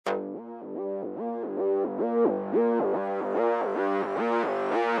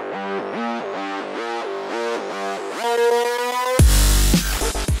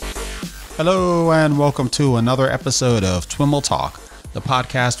Hello and welcome to another episode of TWiML Talk, the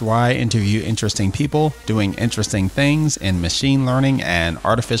podcast where I interview interesting people doing interesting things in machine learning and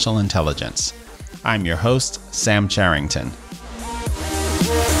artificial intelligence. I'm your host, Sam Charrington.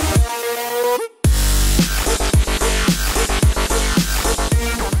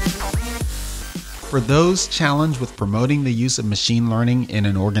 For those challenged with promoting the use of machine learning in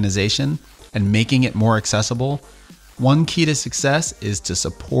an organization and making it more accessible, one key to success is to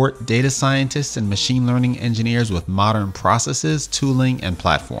support data scientists and machine learning engineers with modern processes, tooling, and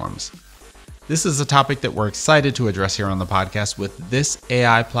platforms. This is a topic that we're excited to address here on the podcast with this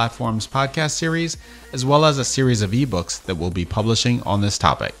AI Platforms podcast series, as well as a series of ebooks that we'll be publishing on this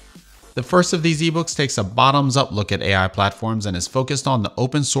topic. The first of these ebooks takes a bottoms-up look at AI platforms and is focused on the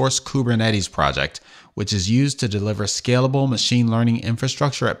open source Kubernetes project, which is used to deliver scalable machine learning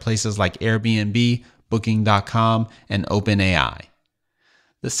infrastructure at places like Airbnb, Booking.com, and OpenAI.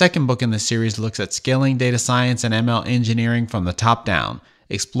 The second book in the series looks at scaling data science and ML engineering from the top down,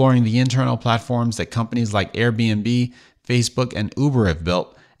 exploring the internal platforms that companies like Airbnb, Facebook, and Uber have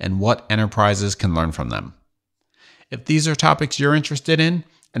built, and what enterprises can learn from them. If these are topics you're interested in,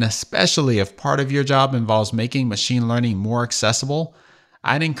 and especially if part of your job involves making machine learning more accessible,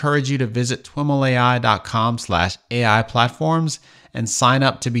 I'd encourage you to visit twimlai.com/AI platforms and sign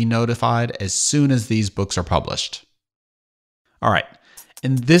up to be notified as soon as these books are published. All right,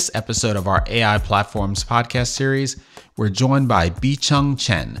 in this episode of our AI Platforms podcast series, we're joined by Bee-Chung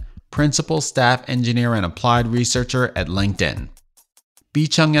Chen, Principal Staff Engineer and Applied Researcher at LinkedIn.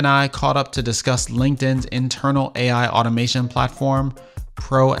 Bee-Chung and I caught up to discuss LinkedIn's internal AI automation platform,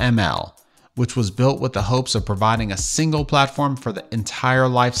 TWiML, which was built with the hopes of providing a single platform for the entire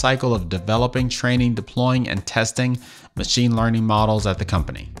lifecycle of developing, training, deploying, and testing machine learning models at the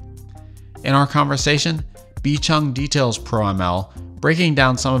company. In our conversation, Bee-Chung details TWiML, breaking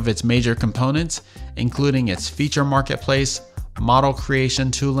down some of its major components, including its feature marketplace, model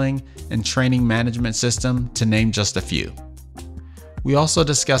creation tooling, and training management system, to name just a few. We also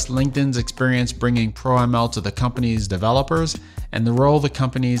discussed LinkedIn's experience bringing TWiML to the company's developers and the role the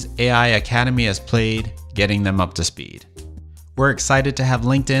company's AI Academy has played getting them up to speed. We're excited to have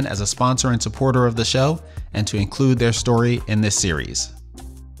LinkedIn as a sponsor and supporter of the show and to include their story in this series.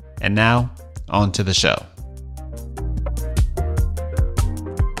 And now, on to the show.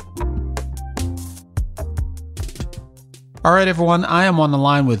 All right, everyone, I am on the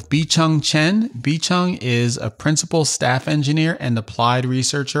line with Bee-Chung Chen. Bee-Chung is a principal staff engineer and applied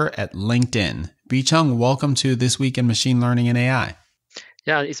researcher at LinkedIn. Bee-Chung, welcome to This Week in Machine Learning and AI.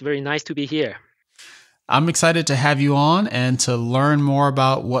 Yeah, it's very nice to be here. I'm excited to have you on and to learn more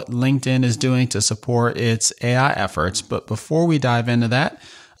about what LinkedIn is doing to support its AI efforts. But before we dive into that,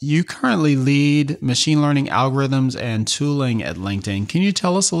 you currently lead machine learning algorithms and tooling at LinkedIn. Can you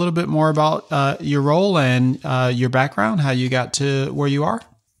tell us a little bit more about your role and your background, how you got to where you are?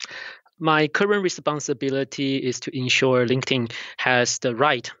 My current responsibility is to ensure LinkedIn has the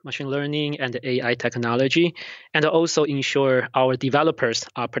right machine learning and AI technology, and also ensure our developers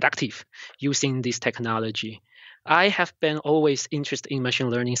are productive using this technology. I have been always interested in machine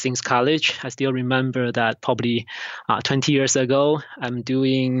learning since college. I still remember that probably 20 years ago, I'm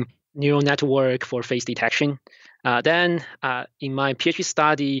doing neural network for face detection. Then in my PhD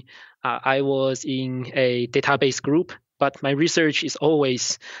study, I was in a database group, but my research is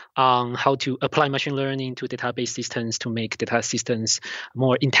always on how to apply machine learning to database systems to make data systems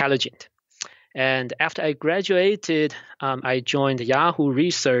more intelligent. And after I graduated, I joined Yahoo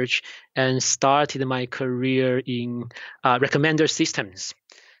Research and started my career in recommender systems.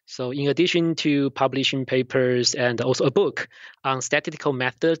 So in addition to publishing papers and also a book on statistical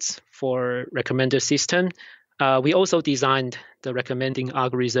methods for recommender system, we also designed the recommending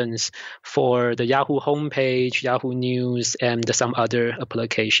algorithms for the Yahoo homepage, Yahoo News, and some other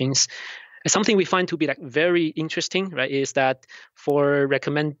applications. Something we find to be very interesting, right, is that for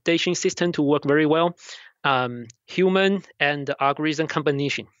recommendation system to work very well, human and algorithm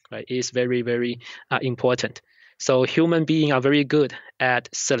combination, right, is very, very important. So human beings are very good at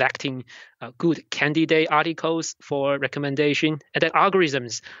selecting good candidate articles for recommendation, and then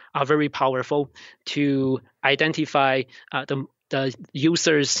algorithms are very powerful to identify the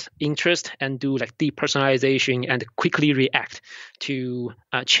user's interest and do deep personalization and quickly react to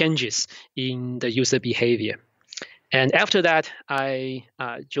changes in the user behavior. And after that, I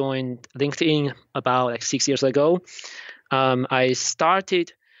joined LinkedIn about 6 years ago. I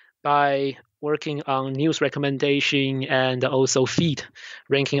started by working on news recommendation and also feed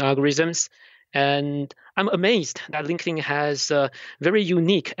ranking algorithms. And I'm amazed that LinkedIn has very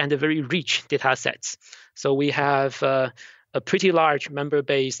unique and very rich data sets. So we have a pretty large member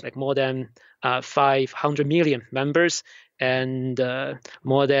base, like more than 500 million members and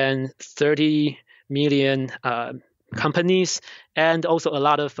more than 30 million companies, and also a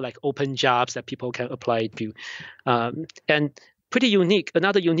lot of like open jobs that people can apply to. And pretty unique.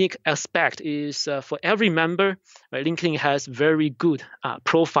 Another unique aspect is for every member, right, LinkedIn has very good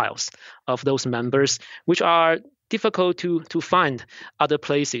profiles of those members, which are difficult to find other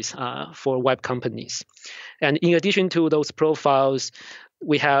places for web companies. And in addition to those profiles,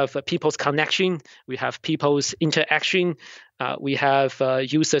 we have people's connection, we have people's interaction, we have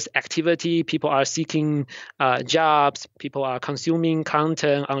users' activity. People are seeking jobs, people are consuming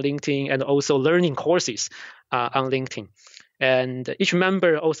content on LinkedIn, and also learning courses on LinkedIn. And each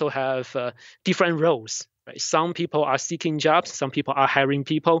member also have different roles. Right? Some people are seeking jobs, some people are hiring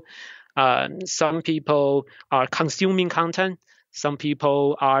people, some people are consuming content, some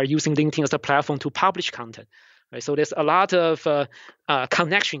people are using LinkedIn as a platform to publish content. Right? So there's a lot of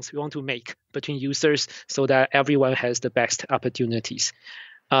connections we want to make between users so that everyone has the best opportunities.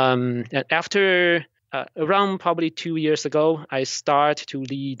 And after around probably 2 years ago, I start to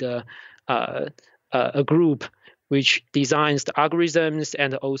lead a group which designs the algorithms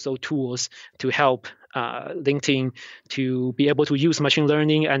and also tools to help LinkedIn to be able to use machine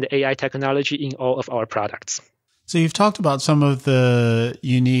learning and AI technology in all of our products. So you've talked about some of the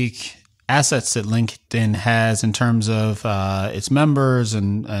unique assets that LinkedIn has in terms of its members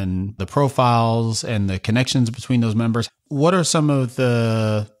and the profiles and the connections between those members. What are some of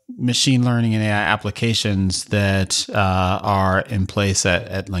the machine learning and AI applications that are in place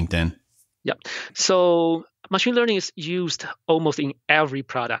at LinkedIn? Yeah. So machine learning is used almost in every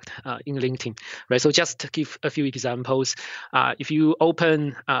product in LinkedIn, right? So just to give a few examples, if you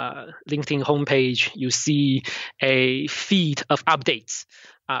open LinkedIn homepage, you see a feed of updates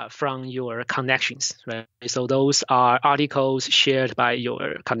from your connections, right? So those are articles shared by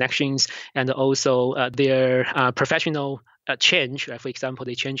your connections, and also their professional change, right? For example,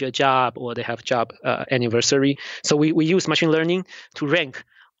 they change a job or they have job anniversary. So we use machine learning to rank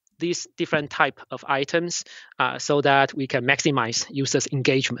these different type of items so that we can maximize users'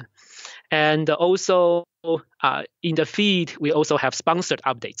 engagement. And also in the feed, we also have sponsored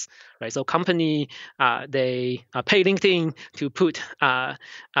updates, right? So company, they pay LinkedIn to put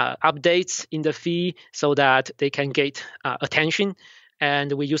updates in the feed so that they can get attention.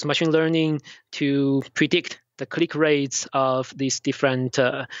 And we use machine learning to predict the click rates of these different,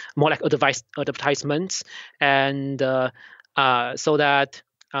 more like advertisements, and so that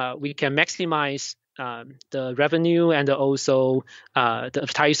we can maximize the revenue and also the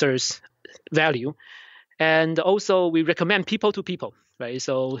advertisers' value. And also we recommend people to people, right?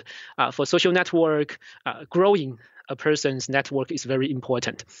 So for social network, growing a person's network is very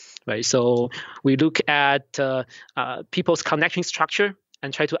important, right? So we look at people's connection structure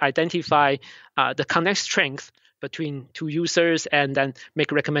and try to identify the connect strength between two users, and then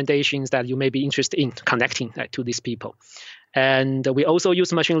make recommendations that you may be interested in connecting to these people. And we also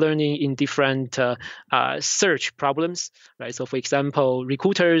use machine learning in different search problems, right? So for example,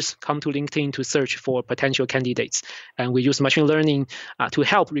 recruiters come to LinkedIn to search for potential candidates, and we use machine learning to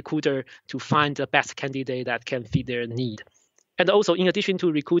help recruiter to find the best candidate that can fit their need. And also, in addition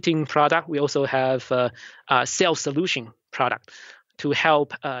to recruiting product, we also have a sales solution product to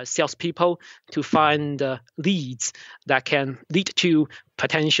help salespeople to find leads that can lead to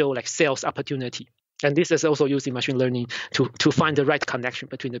potential like sales opportunity. And this is also using machine learning to find the right connection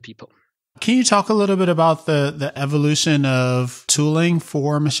between the people. Can you talk a little bit about the evolution of tooling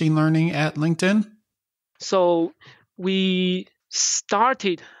for machine learning at LinkedIn? So we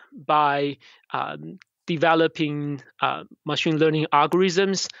started by developing machine learning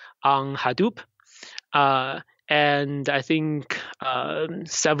algorithms on Hadoop. And I think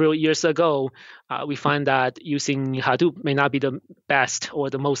several years ago, we find that using Hadoop may not be the best or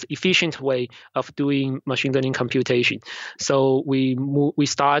the most efficient way of doing machine learning computation. So we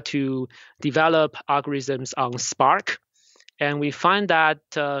start to develop algorithms on Spark, and we find that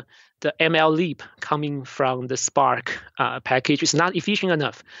the ML leap coming from the Spark package is not efficient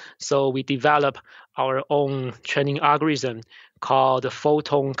enough. So we develop our own training algorithm called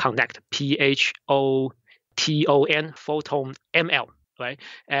Photon Connect, PHOTON, Photon ML, right?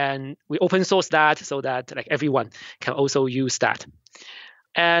 And we open source that so that like everyone can also use that.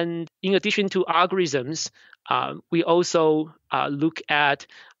 And in addition to algorithms, we also look at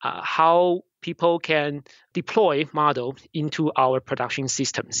how people can deploy model into our production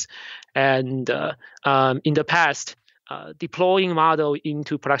systems. And in the past, deploying model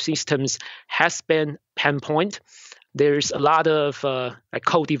into production systems has been pain point. there's a lot of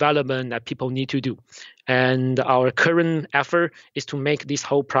code development that people need to do. And our current effort is to make this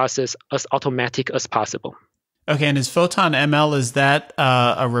whole process as automatic as possible. Okay, and is Photon ML, is that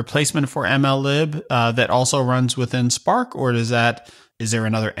a replacement for MLlib that also runs within Spark, or is there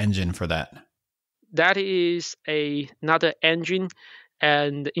another engine for that? That is another engine.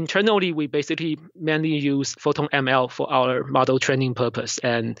 And internally, we basically mainly use Photon ML for our model training purpose.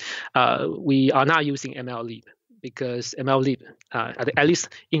 And we are not using MLlib because MLlib, at least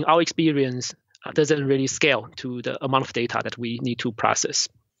in our experience, doesn't really scale to the amount of data that we need to process.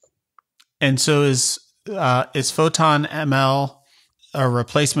 And so is Photon ML a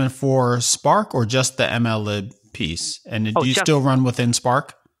replacement for Spark or just the MLlib piece? And do you still run within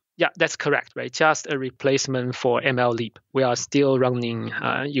Spark? Yeah, that's correct, right? Just a replacement for MLlib. We are still running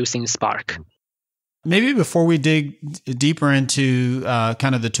using Spark. Maybe before we dig deeper into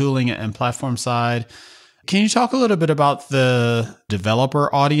kind of the tooling and platform side, can you talk a little bit about the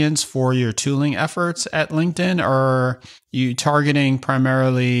developer audience for your tooling efforts at LinkedIn? Or are you targeting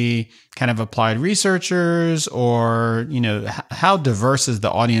primarily kind of applied researchers, or, how diverse is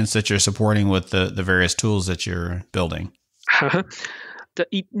the audience that you're supporting with the various tools that you're building? The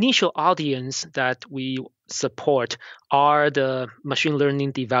initial audience that we support are the machine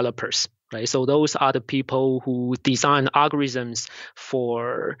learning developers, right? So those are the people who design algorithms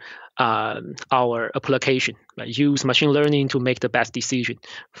for our application, right? Use machine learning to make the best decision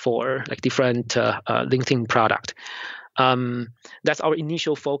for different LinkedIn product. That's our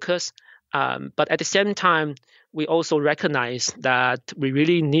initial focus. But at the same time, we also recognize that we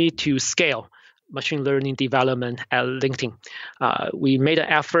really need to scale machine learning development at LinkedIn. We made an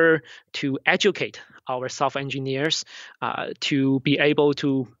effort to educate our software engineers to be able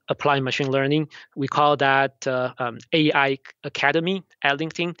to apply machine learning. We call that AI Academy at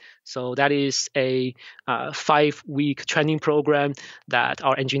LinkedIn. So that is a 5-week training program that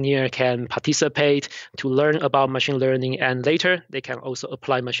our engineer can participate to learn about machine learning, and later they can also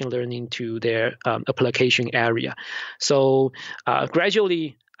apply machine learning to their application area. So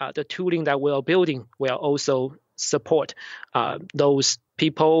gradually, the tooling that we are building will also support those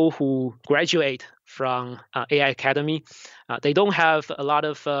people who graduate from AI Academy. They don't have a lot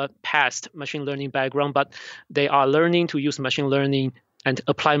of past machine learning background, but they are learning to use machine learning and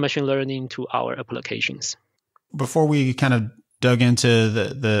apply machine learning to our applications. Before we kind of dug into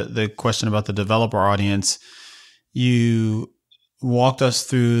the question about the developer audience, you walked us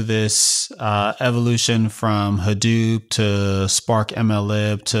through this evolution from Hadoop to Spark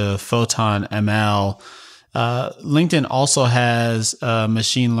MLlib to Photon ML. LinkedIn also has a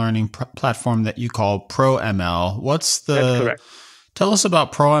machine learning platform that you call ProML. That's correct. Tell us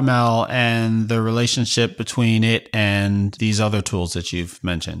about ProML and the relationship between it and these other tools that you've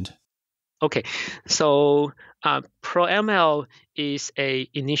mentioned. Okay, so ProML is an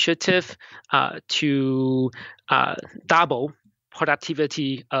initiative to double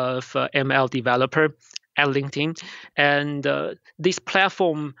productivity of ML developer at LinkedIn, and this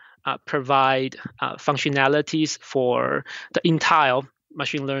platform provide functionalities for the entire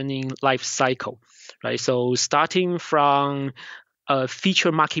machine learning life cycle, right? So starting from a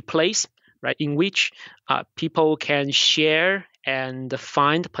feature marketplace, right, in which people can share and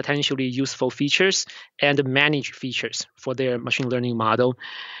find potentially useful features and manage features for their machine learning model.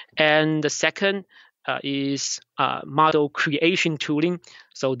 And the second is model creation tooling.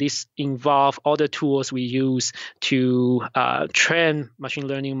 So this involves all the tools we use to train machine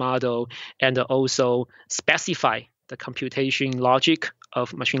learning model and also specify the computation logic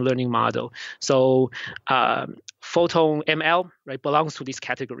of machine learning model. So Photon ML, right, belongs to this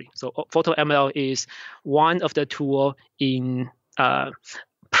category. So Photon ML is one of the tool in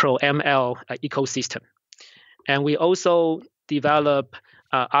ProML ecosystem. And we also develop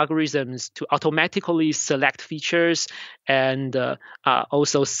algorithms to automatically select features and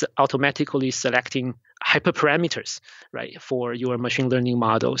also automatically selecting hyperparameters, right, for your machine learning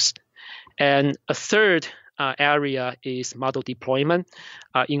models. And a third area is model deployment,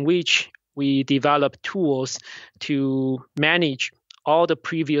 in which we develop tools to manage all the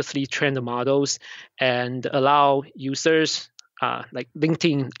previously trained models and allow users, like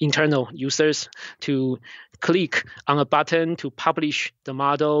LinkedIn internal users, to click on a button to publish the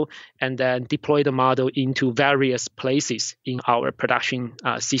model and then deploy the model into various places in our production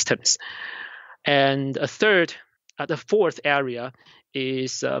systems. And the fourth area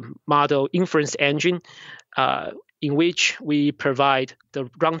is model inference engine, in which we provide the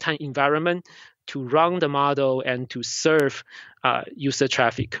runtime environment to run the model and to serve user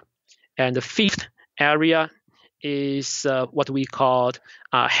traffic. And the fifth area is what we call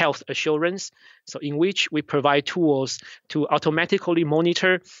health assurance. So in which we provide tools to automatically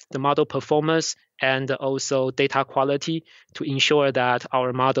monitor the model performance and also data quality to ensure that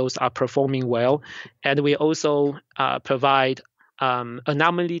our models are performing well. And we also provide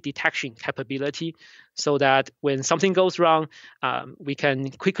anomaly detection capability so that when something goes wrong, we can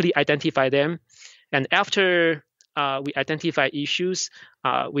quickly identify them. And after we identify issues,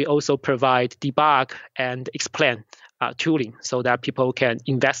 we also provide debug and explain tooling so that people can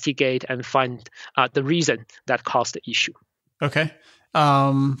investigate and find the reason that caused the issue. Okay.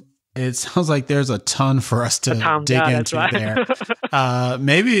 It sounds like there's a ton for us to dig into right. there.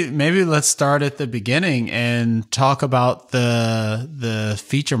 Maybe let's start at the beginning and talk about the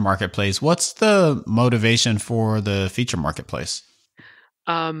feature marketplace. What's the motivation for the feature marketplace?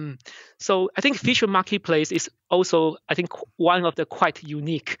 So I think feature marketplace is also, I think, one of the quite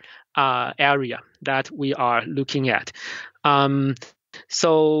unique area that we are looking at.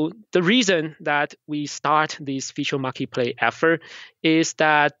 So the reason that we start this feature marketplace effort is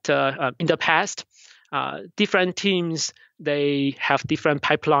that in the past, different teams, they have different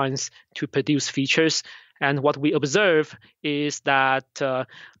pipelines to produce features. And what we observe is that there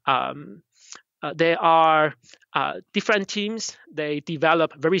are different teams, they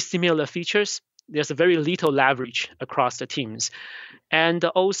develop very similar features. There's very little leverage across the teams. And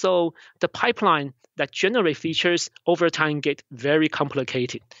also the pipeline that generate features over time get very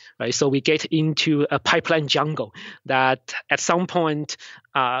complicated, right? So we get into a pipeline jungle that at some point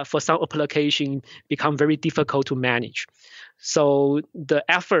for some application become very difficult to manage. So the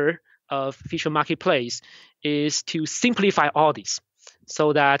effort of feature marketplace is to simplify all this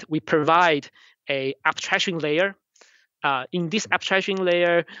so that we provide a abstraction layer. In this abstraction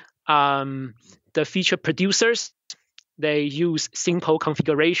layer, the feature producers, they use simple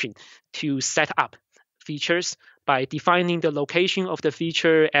configuration to set up features by defining the location of the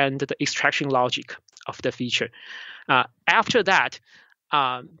feature and the extraction logic of the feature. After that,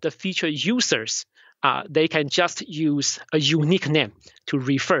 the feature users, they can just use a unique name to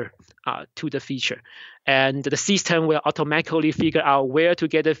refer to the feature. And the system will automatically figure out where to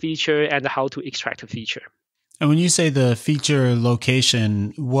get the feature and how to extract the feature. And when you say the feature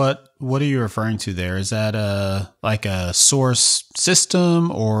location, what are you referring to there? Is that like a source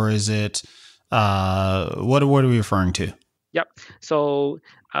system, or is it what are we referring to? Yep. So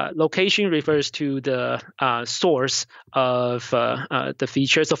location refers to the source of the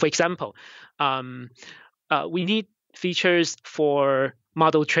feature. So for example, we need features for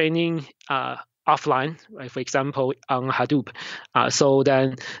model training offline, right? For example, on Hadoop. So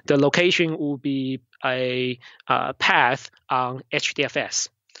then the location will be a path on HDFS.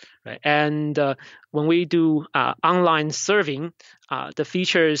 Right? And when we do online serving, the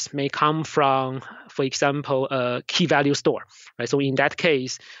features may come from, for example, a key value store. Right? So in that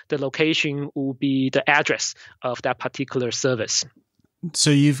case, the location will be the address of that particular service.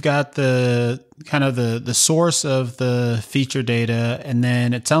 So you've got the kind of the source of the feature data, and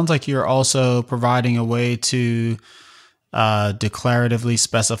then it sounds like you're also providing a way to declaratively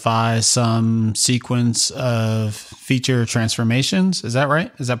specify some sequence of feature transformations. Is that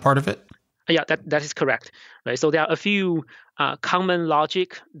right? Is that part of it? Yeah, that is correct. Right. So there are a few common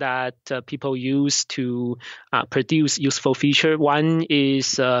logic that people use to produce useful feature. One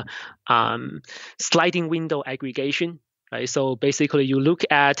is sliding window aggregation. Right? So basically, you look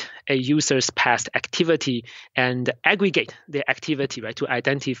at a user's past activity and aggregate their activity, right, to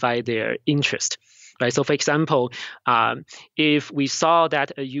identify their interest. Right? So for example, if we saw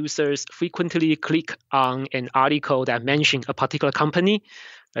that a users frequently click on an article that mentioned a particular company,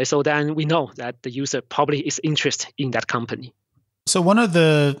 right, so then we know that the user probably is interested in that company. So one of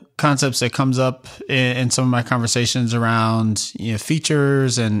the concepts that comes up in some of my conversations around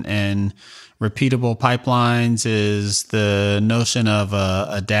features and repeatable pipelines is the notion of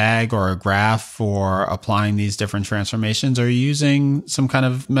a DAG or a graph for applying these different transformations. Are you using some kind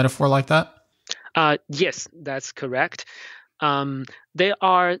of metaphor like that? Yes, that's correct. There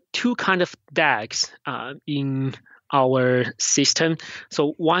are two kinds of DAGs in our system.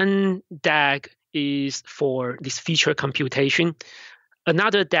 So one DAG is for this feature computation.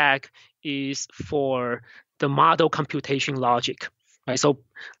 Another DAG is for the model computation logic. Right? So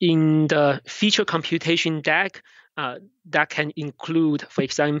in the feature computation DAG, that can include, for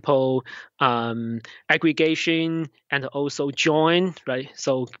example, aggregation and also join. Right?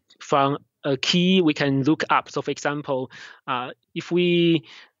 So from a key we can look up. So for example, if we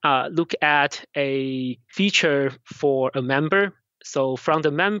look at a feature for a member, so from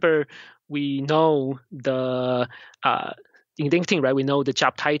the member, we know the in LinkedIn, right, we know the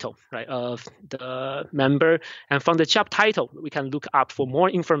job title, right, of the member, and from the job title, we can look up for more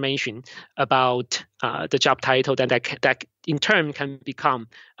information about the job title. Then that in turn can become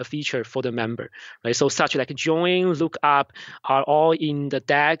a feature for the member, right? So such like join, look up are all in the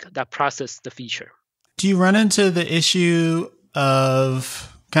DAG that process the feature. Do you run into the issue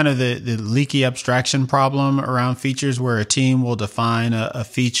of kind of the leaky abstraction problem around features where a team will define a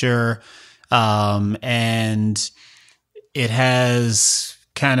feature and it has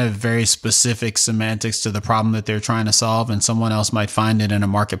kind of very specific semantics to the problem that they're trying to solve, and someone else might find it in a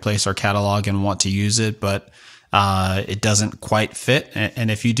marketplace or catalog and want to use it, but it doesn't quite fit? And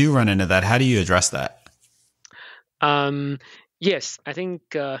if you do run into that, how do you address that? Yes, I think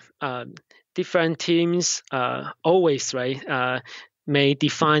different teams always, right, may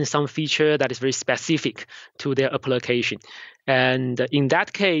define some feature that is very specific to their application. And in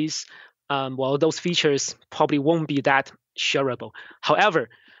that case, well, those features probably won't be that shareable. However,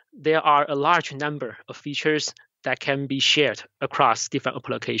 there are a large number of features that can be shared across different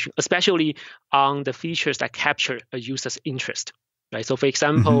applications, especially on the features that capture a user's interest. Right. So, for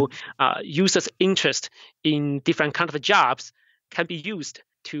example, users' interest in different kinds of jobs can be used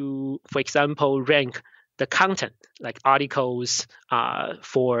to, for example, rank the content, like articles,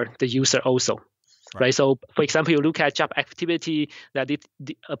 for the user also. Right. So, for example, you look at job activity that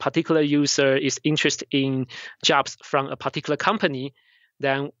a particular user is interested in jobs from a particular company.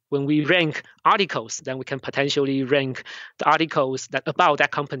 Then when we rank articles, then we can potentially rank the articles that about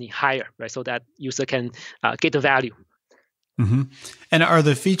that company higher, right? So that user can get the value. Mm-hmm. And are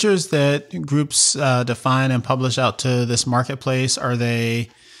the features that groups define and publish out to this marketplace, are they,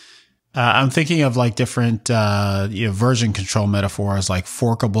 I'm thinking of like different version control metaphors like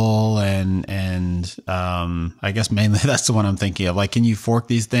forkable and I guess mainly that's the one I'm thinking of. Like, can you fork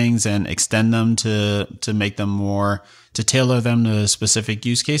these things and extend them to make them more, to tailor them to specific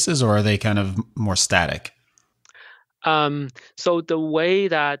use cases, or are they kind of more static? So the way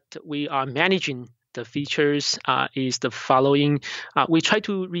that we are managing the features is the following. We try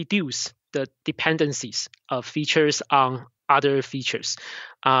to reduce the dependencies of features on other features,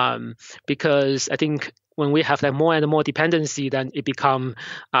 because I think when we have that more and more dependency, then it becomes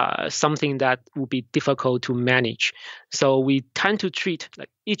something that will be difficult to manage. So we tend to treat like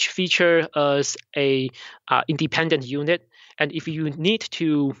each feature as a independent unit. And if you need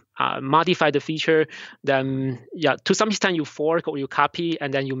to modify the feature, then to some extent you fork or you copy,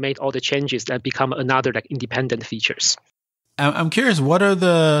 and then you make all the changes that become another like independent features. I'm curious, what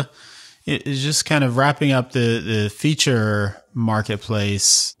are it's just kind of wrapping up the feature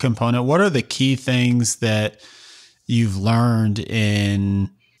marketplace component. What are the key things that you've learned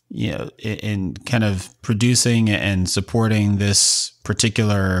in kind of producing and supporting this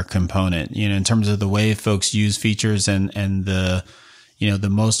particular component, in terms of the way folks use features and the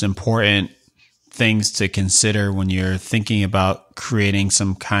most important things to consider when you're thinking about creating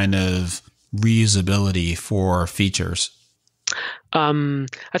some kind of reusability for features?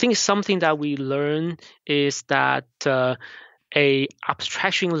 I think something that we learn is that a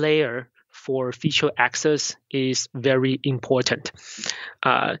abstraction layer for feature access is very important.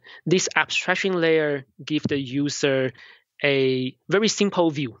 This abstraction layer gives the user a very simple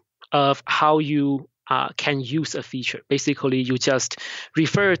view of how you can use a feature. Basically, you just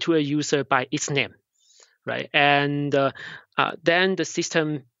refer to a user by its name, right? And then the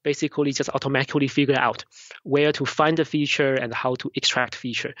system basically just automatically figure out where to find the feature and how to extract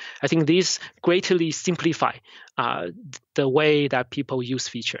feature. I think this greatly simplify the way that people use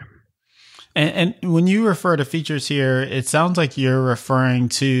feature. And when you refer to features here, it sounds like you're referring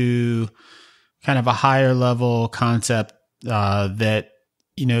to kind of a higher level concept that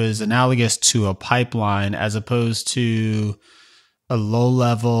is analogous to a pipeline, as opposed to a low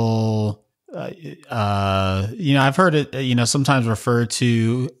level. I've heard it, sometimes referred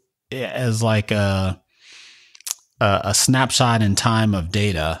to as like a snapshot in time of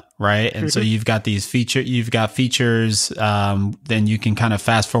data, right? And so you've got features, then you can kind of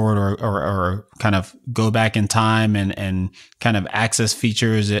fast forward or kind of go back in time and kind of access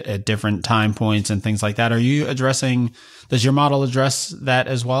features at different time points and things like that. Does your model address that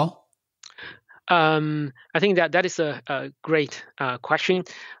as well? I think that is a great question.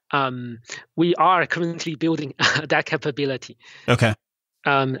 We are currently building that capability. Okay.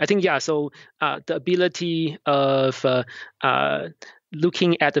 I think, so the ability of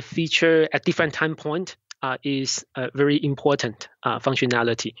looking at the feature at different time point is a very important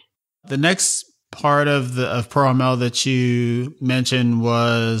functionality. The next part of ProML that you mentioned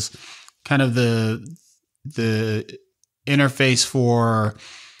was kind of the interface for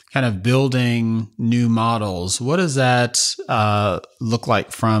kind of building new models, what does that look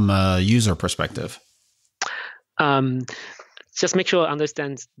like from a user perspective? Just make sure I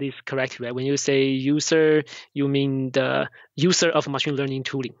understand this correctly, right? When you say user, you mean the user of machine learning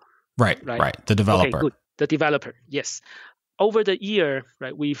tooling. Right. The developer. Okay, good. The developer, yes. Over the year,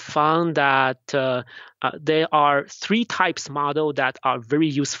 right, we found that there are 3 types model that are very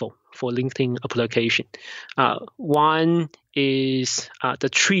useful for LinkedIn application. One is the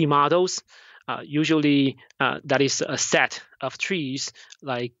tree models. Usually, that is a set of trees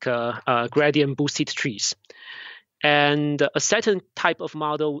like gradient boosted trees. And a certain type of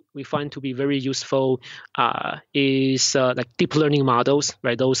model we find to be very useful is like deep learning models,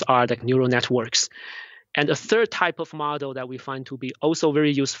 right? Those are like neural networks. And a third type of model that we find to be also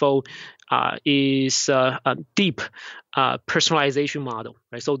very useful is a deep personalization model,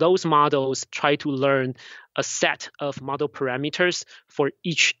 right? So those models try to learn a set of model parameters for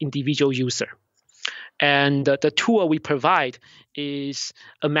each individual user. And the tool we provide is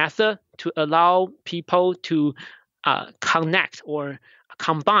a method to allow people to connect or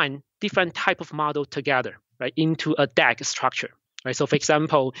combine different type of model together, right, into a DAG structure. Right. So, for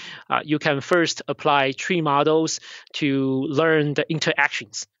example, you can first apply tree models to learn the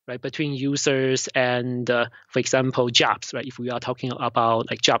interactions, right, between users and, for example, jobs. Right, if we are talking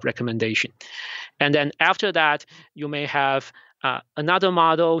about like job recommendation, and then after that, you may have another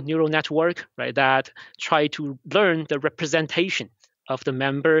model, neural network, right, that try to learn the representation of the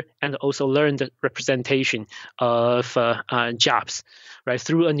member and also learn the representation of jobs. Right,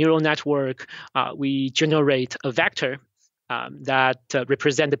 through a neural network, we generate a vector that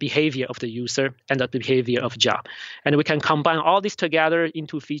represent the behavior of the user and the behavior of job. And we can combine all this together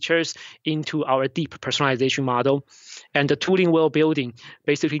into features into our deep personalization model. And the tooling we're building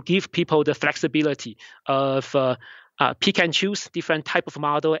basically give people the flexibility of pick and choose different type of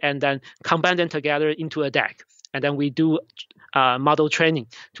model and then combine them together into a DAG. And then we do model training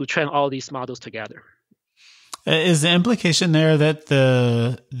to train all these models together. Is the implication there that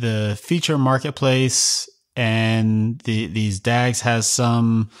the feature marketplace and these DAGs has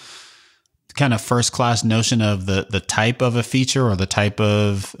some kind of first-class notion of the type of a feature or the type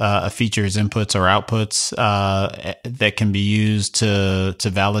of a feature's inputs or outputs that can be used to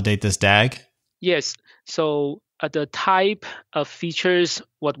validate this DAG? Yes. So the type of features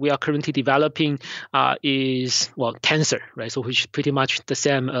what we are currently developing is, well, tensor, right? So which is pretty much the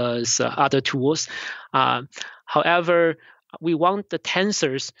same as other tools. However, we want the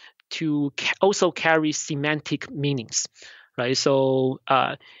tensors to also carry semantic meanings, right? So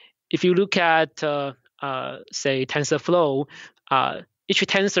if you look at, say, TensorFlow, each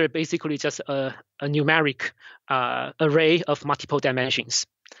tensor basically just a numeric array of multiple dimensions.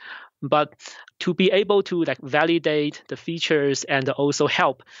 But to be able to like validate the features and also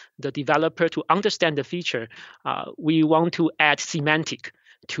help the developer to understand the feature, we want to add semantic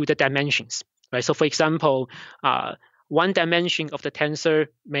to the dimensions, right? So for example, one dimension of the tensor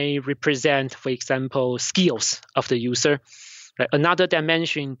may represent, for example, skills of the user. Right? Another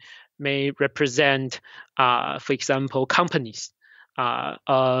dimension may represent, for example, companies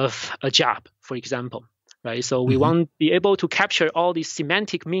of a job, for example. Right? So we want to be able to capture all these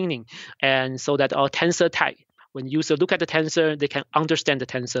semantic meaning, and so that our tensor type, when users look at the tensor, they can understand the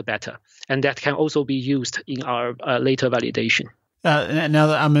tensor better, and that can also be used in our later validation.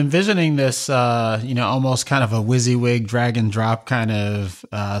 Now I'm envisioning this, almost kind of a WYSIWYG drag and drop kind of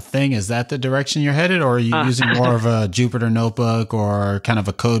thing. Is that the direction you're headed, or are you using more of a Jupyter notebook or kind of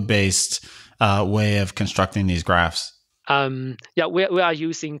a code-based way of constructing these graphs? Yeah, we are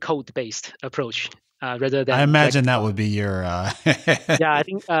using code-based approach. Rather than, I imagine that would be your. Yeah, I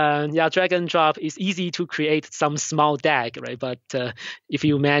think drag and drop is easy to create some small DAG, right? But if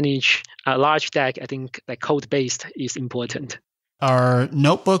you manage a large DAG, I think like code-based is important. Are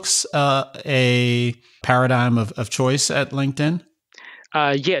notebooks a paradigm of choice at LinkedIn?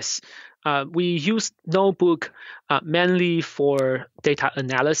 Yes, we use notebook mainly for data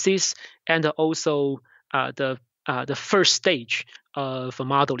analysis and also the first stage of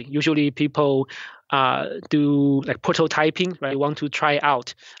modeling. Usually people do like prototyping, right? Want to try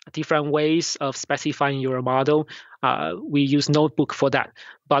out different ways of specifying your model. We use notebook for that.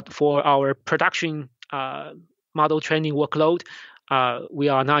 But for our production model training workload, we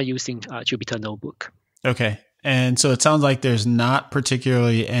are not using Jupyter Notebook. Okay. And so it sounds like there's not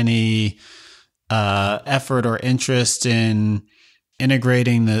particularly any effort or interest in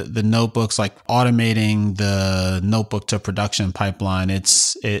integrating the notebooks, like automating the notebook to production pipeline.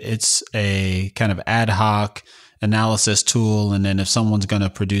 It's a kind of ad hoc analysis tool. And then if someone's going to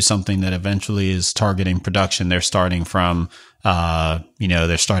produce something that eventually is targeting production, they're starting from,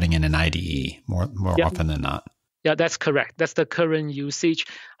 they're starting in an IDE more Yeah. often than not. Yeah, that's correct. That's the current usage.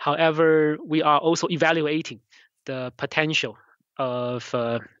 However, we are also evaluating the potential of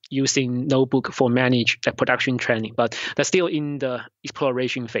using notebook for managed production training, but that's still in the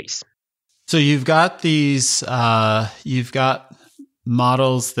exploration phase. So you've got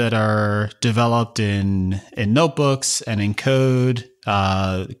models that are developed in notebooks and in code,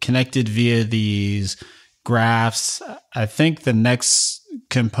 connected via these graphs. I think the next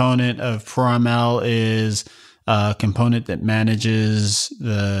component of TWiML is a component that manages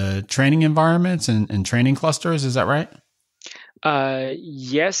the training environments and training clusters. Is that right?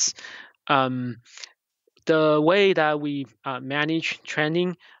 Yes. The way that we manage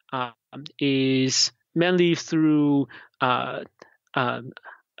training is mainly through Hadoop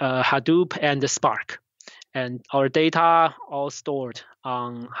and Spark. And our data all stored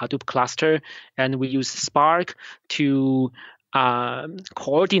on Hadoop cluster, and we use Spark to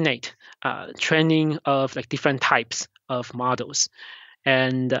coordinate training of different types of models.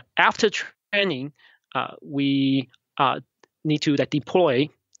 And after training, we need to deploy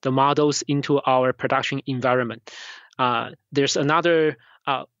the models into our production environment. There's another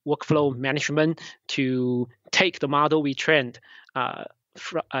workflow management to take the model we trained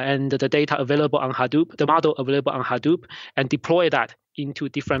and the data available on Hadoop, the model available on Hadoop, and deploy that into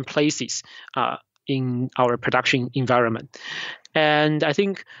different places in our production environment. And I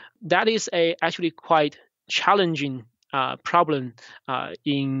think that is actually quite challenging problem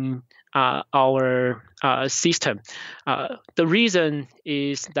in our system. The reason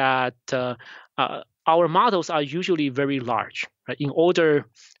is that our models are usually very large. Right? In order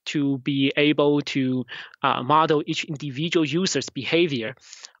to be able to model each individual user's behavior,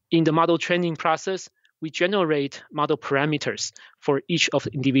 in the model training process, we generate model parameters for each of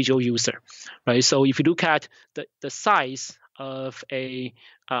the individual user. Right? So if you look at the size of a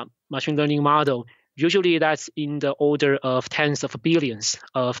machine learning model, usually that's in the order of tens of billions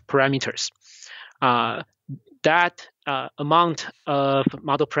of parameters. That amount of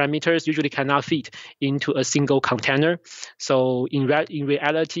model parameters usually cannot fit into a single container. So in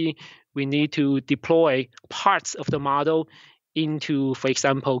reality, we need to deploy parts of the model into, for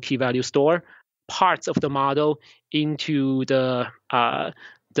example, key value store, parts of the model into the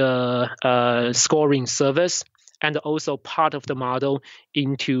scoring service, and also part of the model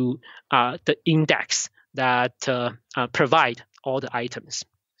into the index that provide all the items.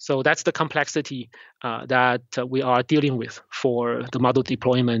 So that's the complexity that we are dealing with for the model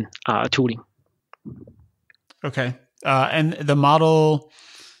deployment tooling. Okay. And the model,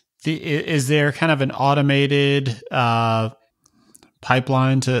 is there kind of an automated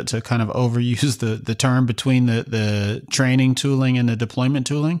pipeline to kind of overuse the term between the training tooling and the deployment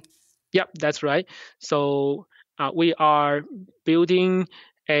tooling? Yep, that's right. So we are building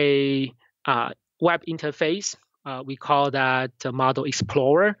a web interface. We call that Model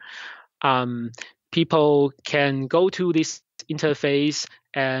Explorer. People can go to this interface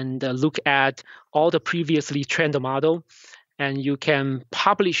and look at all the previously trained model, and you can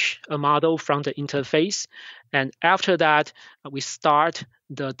publish a model from the interface. And after that, we start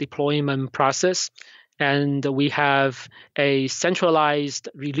the deployment process. And we have a centralized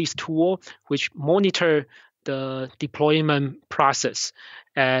release tool which monitor the deployment process.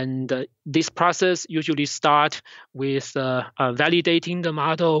 And this process usually starts with validating the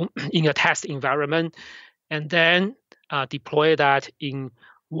model in a test environment, and then deploy that in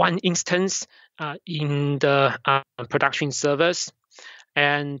one instance in the production service,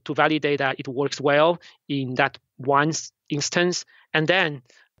 and to validate that it works well in that one instance, and then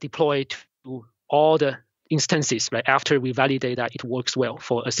deploy to all the instances right after we validate that it works well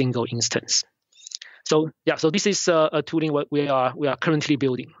for a single instance. So this is a tooling what we are currently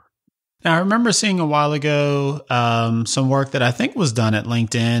building. Now, I remember seeing a while ago some work that I think was done at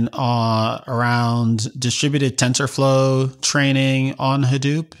LinkedIn around distributed TensorFlow training on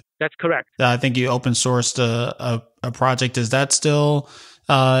Hadoop. That's correct. I think you open sourced a project. Is that still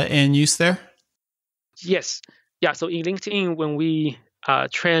in use there? Yes. Yeah. So in LinkedIn, when we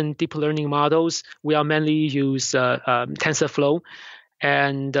train deep learning models, we are mainly use TensorFlow,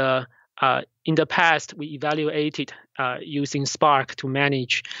 and in the past, we evaluated using Spark to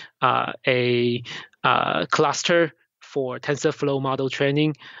manage a cluster for TensorFlow model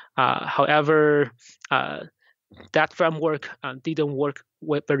training. However, that framework didn't work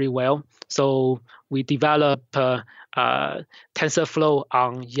very well. So we developed TensorFlow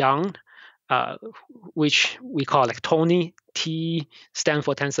on Yarn, which we call Tony. T stand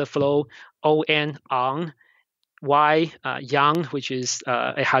for TensorFlow, ON on. Yang, which is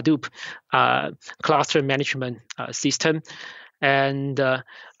a Hadoop cluster management system, and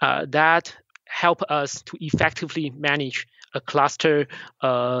that help us to effectively manage a cluster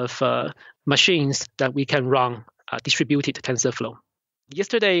of machines that we can run distributed TensorFlow.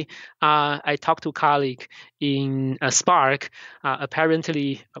 Yesterday, I talked to a colleague in Spark,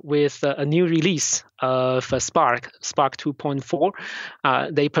 apparently with a new release of Spark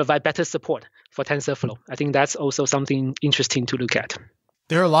 2.4, they provide better support for TensorFlow. I think that's also something interesting to look at.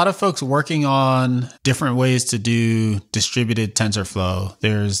 There are a lot of folks working on different ways to do distributed TensorFlow.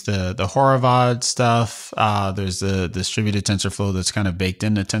 There's the Horovod stuff. There's the distributed TensorFlow that's kind of baked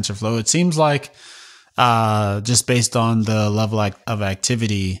into TensorFlow. It seems like just based on the level of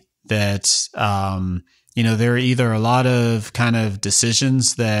activity that, there are either a lot of kind of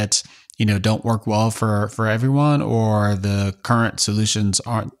decisions that, don't work well for everyone, or the current solutions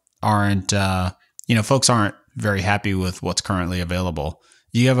aren't folks aren't very happy with what's currently available.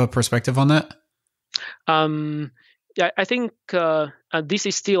 Do you have a perspective on that? Yeah, I think this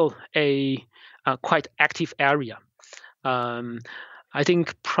is still a quite active area. I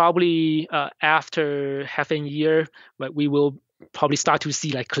think probably after half a year, we will probably start to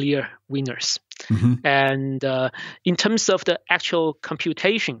see like clear winners. Mm-hmm. And in terms of the actual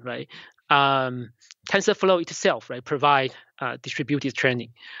computation, right, TensorFlow itself, right, provide distributed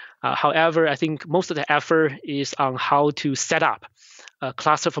training. However, I think most of the effort is on how to set up a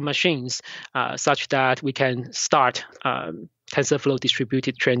cluster of machines such that we can start TensorFlow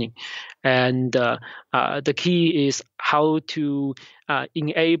distributed training. And the key is how to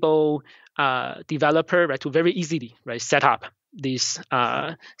enable developer, right, to very easily, right, set up this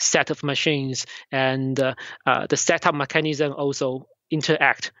set of machines, and the setup mechanism also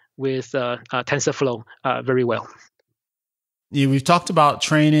interact with TensorFlow very well. Yeah, we've talked about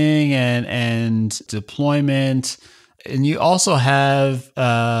training and deployment. And you also have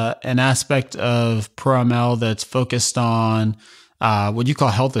an aspect of ProML that's focused on what you call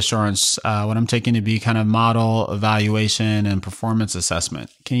health assurance, what I'm taking to be kind of model evaluation and performance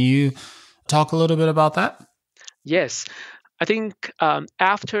assessment. Can you talk a little bit about that? Yes. I think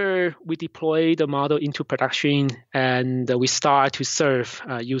after we deploy the model into production and we start to serve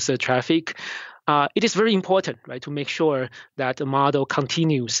user traffic, it is very important, right, to make sure that the model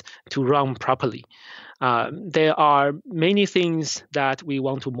continues to run properly. There are many things that we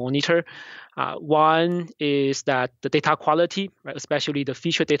want to monitor. One is that the data quality, right, especially the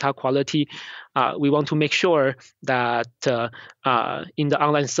feature data quality, we want to make sure that in the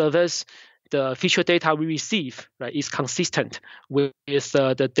online service, the feature data we receive, right, is consistent with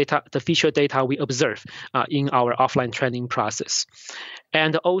the feature data we observe in our offline training process.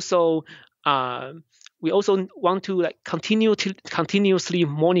 And also, we also want to continuously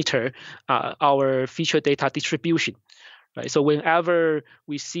monitor our feature data distribution. Right? So whenever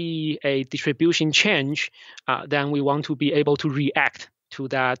we see a distribution change, then we want to be able to react to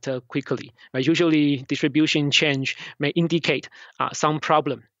that quickly. Right? Usually, distribution change may indicate some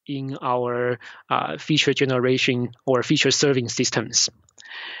problem in our feature generation or feature serving systems.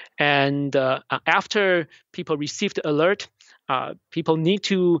 And after people receive the alert, people need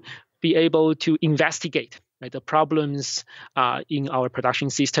to be able to investigate, right, the problems in our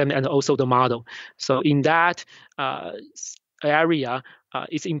production system and also the model. So in that area,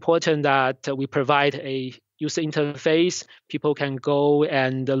 it's important that we provide a user interface. People can go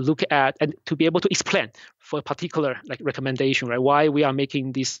and look at and to be able to explain for a particular recommendation, right? Why we are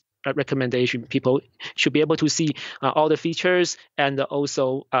making this recommendation. People should be able to see all the features and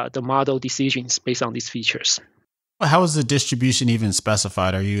also the model decisions based on these features. How is the distribution even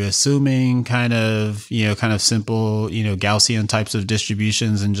specified? Are you assuming kind of simple, Gaussian types of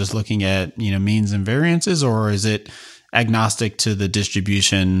distributions and just looking at, means and variances, or is it agnostic to the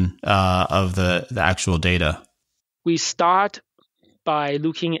distribution of the actual data? We start by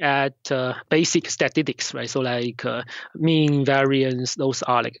looking at basic statistics, right? So like mean, variance, those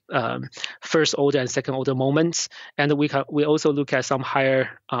are like first order and second order moments. And we also look at some higher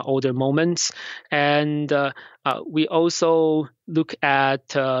order moments. And we also look at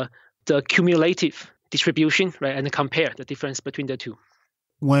the cumulative distribution, right? And compare the difference between the two.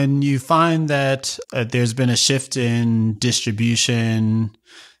 When you find that there's been a shift in distribution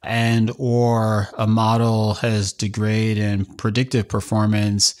and or a model has degraded in predictive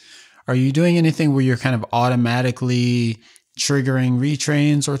performance, are you doing anything where you're kind of automatically triggering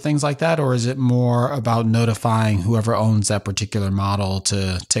retrains or things like that? Or is it more about notifying whoever owns that particular model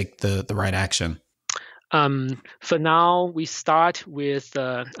to take the right action? For now, we start with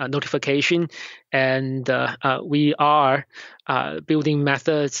a notification, and we are building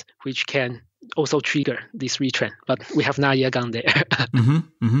methods which can also trigger this retrain. But we have not yet gone there.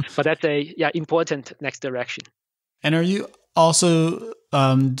 But that's a important next direction. And are you also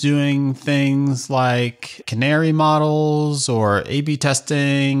doing things like canary models or A/B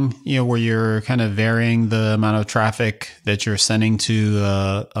testing, where you're kind of varying the amount of traffic that you're sending to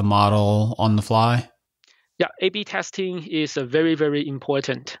a model on the fly? Yeah, A/B testing is a very, very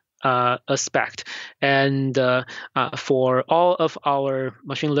important aspect. And for all of our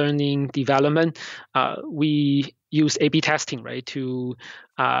machine learning development, we use A/B testing, right, to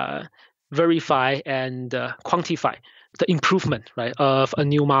verify and quantify the improvement, right, of a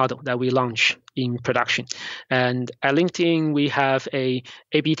new model that we launch in production. And at LinkedIn, we have a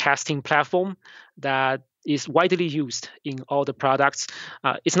A/B testing platform that is widely used in all the products.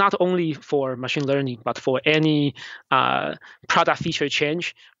 It's not only for machine learning, but for any product feature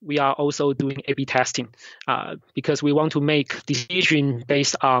change, we are also doing A/B testing because we want to make decisions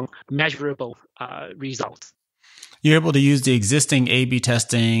based on measurable results. You're able to use the existing A/B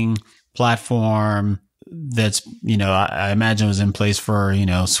testing platform that's, I imagine was in place for,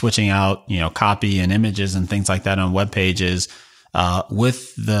 switching out, copy and images and things like that on web pages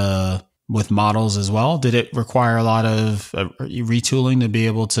with models as well. Did it require a lot of retooling to be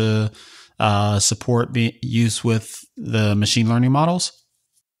able to support use with the machine learning models?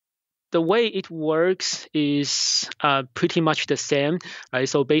 The way it works is pretty much the same, right?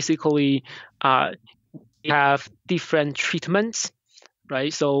 So basically, we have different treatments,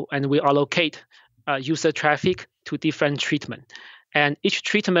 right? So, and we allocate user traffic to different treatment. And each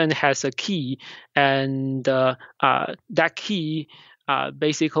treatment has a key, and that key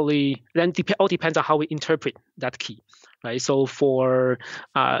basically then all depends on how we interpret that key, right? So for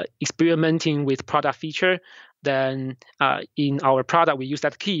experimenting with product feature, then in our product we use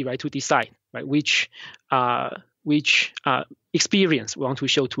that key, right, to decide, right, which experience we want to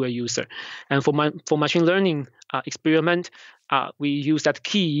show to a user. And for machine learning experiment, we use that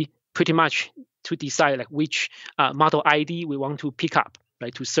key pretty much to decide like which model ID we want to pick up,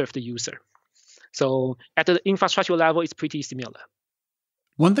 right, to serve the user. So at the infrastructure level, it's pretty similar.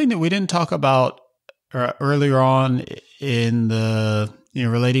 One thing that we didn't talk about earlier on in the,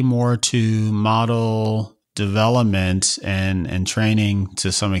 relating more to model development and training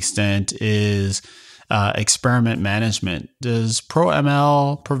to some extent is experiment management. Does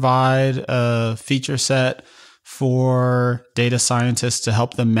ProML provide a feature set for data scientists to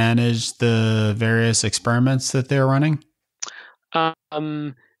help them manage the various experiments that they're running?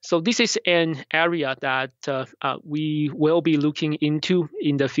 So this is an area that we will be looking into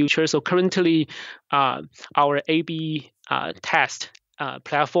in the future. So currently, our A/B test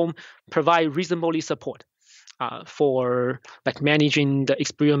platform provide reasonably support for like managing the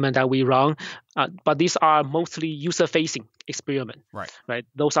experiment that we run, but these are mostly user-facing experiment. Right.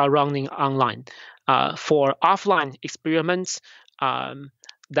 Those are running online. For offline experiments,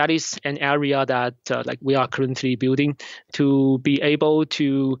 that is an area that like we are currently building to be able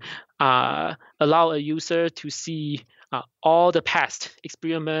to allow a user to see all the past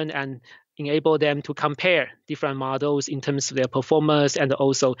experiment and enable them to compare different models in terms of their performance and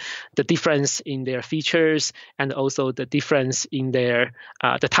also the difference in their features and also the difference in their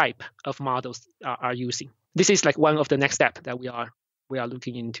the type of models are using. This is like one of the next steps that we are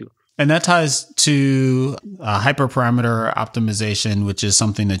looking into. And that ties to hyperparameter optimization, which is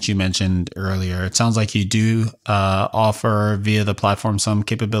something that you mentioned earlier. It sounds like you do offer via the platform some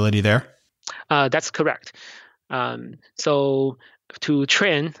capability there. That's correct. So to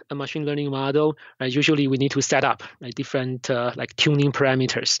train a machine learning model, right, usually we need to set up different like tuning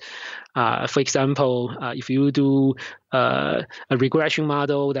parameters. For example, if you do a regression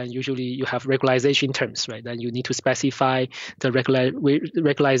model, then usually you have regularization terms, right? Then you need to specify the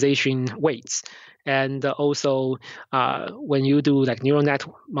regularization weights. And also, when you do like neural net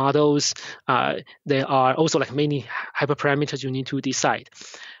models, there are also like many hyperparameters you need to decide.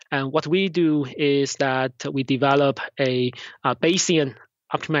 And what we do is that we develop a Bayesian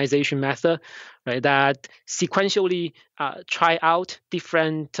optimization method, right, that sequentially try out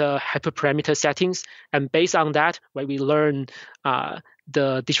different hyperparameter settings. And based on that, right, we learn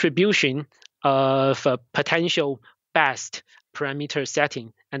the distribution of potential best parameter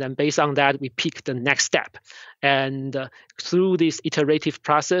setting. And then based on that, we pick the next step. And through this iterative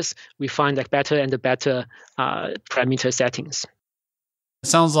process, we find like better and better parameter settings. It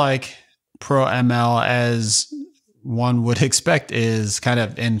sounds like ProML, as one would expect, is kind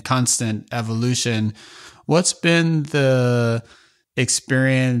of in constant evolution. What's been the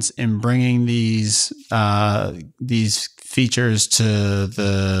experience in bringing these features to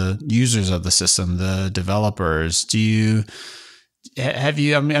the users of the system, the developers? Do you have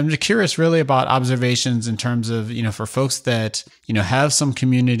you, I'm just curious really about observations in terms of, for folks that, have some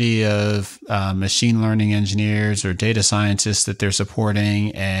community of machine learning engineers or data scientists that they're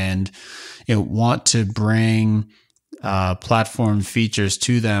supporting and, want to bring platform features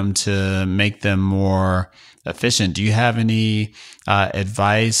to them to make them more efficient. Do you have any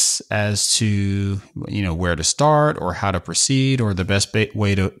advice as to where to start or how to proceed, or the best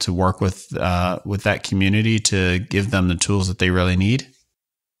way to work with that community to give them the tools that they really need?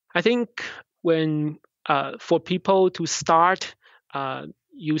 I think when for people to start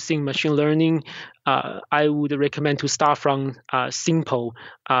using machine learning, I would recommend to start from simple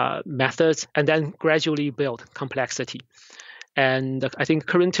methods and then gradually build complexity. And I think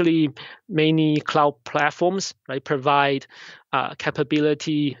currently many cloud platforms provide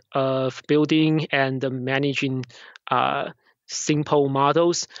capability of building and managing simple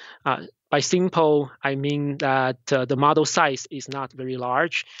models. By simple, I mean that the model size is not very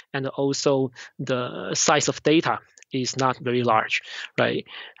large, and also the size of data is not very large, right?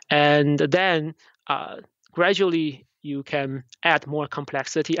 And then gradually you can add more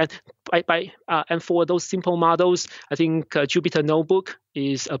complexity. And and for those simple models, I think Jupyter Notebook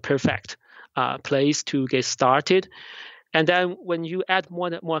is a perfect place to get started. And then when you add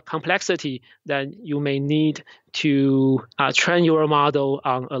more complexity, then you may need to train your model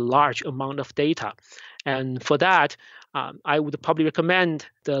on a large amount of data. And for that, I would probably recommend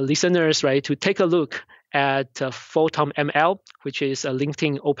the listeners to take a look at TWiML, which is a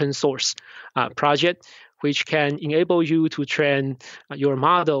LinkedIn open source project, which can enable you to train your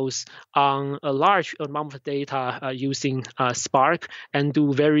models on a large amount of data using Spark and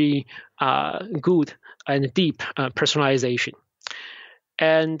do very good and deep personalization.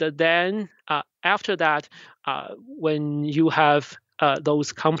 And then after that, when you have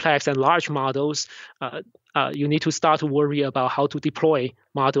those complex and large models, you need to start to worry about how to deploy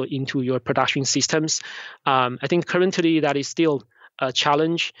model into your production systems. I think currently that is still a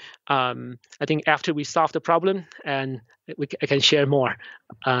challenge. I think after we solve the problem, and I can share more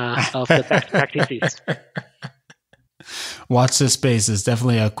of the best practices. Watch this space. Is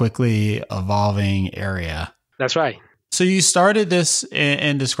definitely a quickly evolving area. That's right. So you started this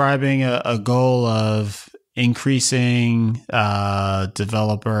in describing a goal of increasing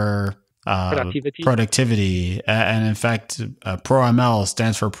developer productivity. And in fact, ProML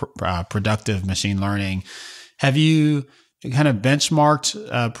stands for productive machine learning. Have you kind of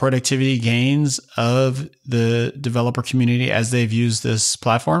benchmarked productivity gains of the developer community as they've used this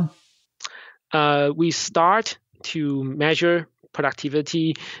platform? We start to measure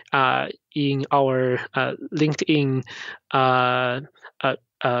productivity in our LinkedIn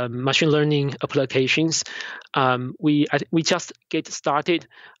machine learning applications. We just get started,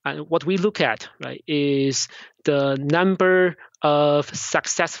 and what we look at is the number of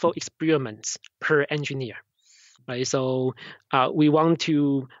successful experiments per engineer. Right, so we want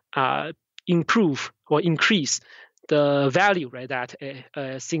to improve or increase the value that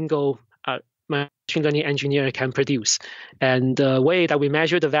a single machine learning engineer can produce. And the way that we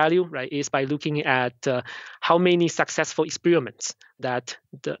measure the value is by looking at how many successful experiments that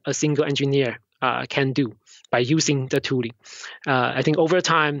a single engineer can do by using the tooling. I think over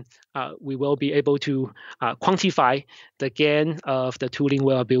time, we will be able to quantify the gain of the tooling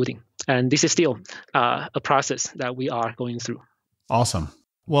we are building. And this is still a process that we are going through. Awesome.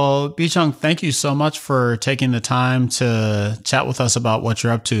 Well, Bee-Chung, thank you so much for taking the time to chat with us about what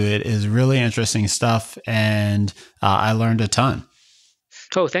you're up to. It is really interesting stuff, and I learned a ton.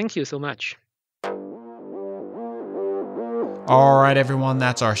 Oh, thank you so much. All right, everyone,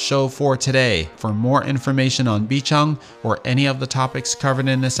 that's our show for today. For more information on Bee-Chung or any of the topics covered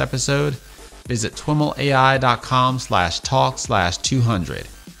in this episode, visit twimlai.com/talk/200.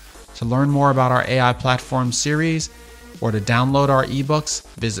 To learn more about our AI platform series or to download our ebooks,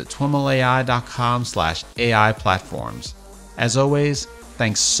 visit twimlai.com/AI platforms. As always,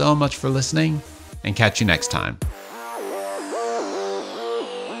 thanks so much for listening, and catch you next time.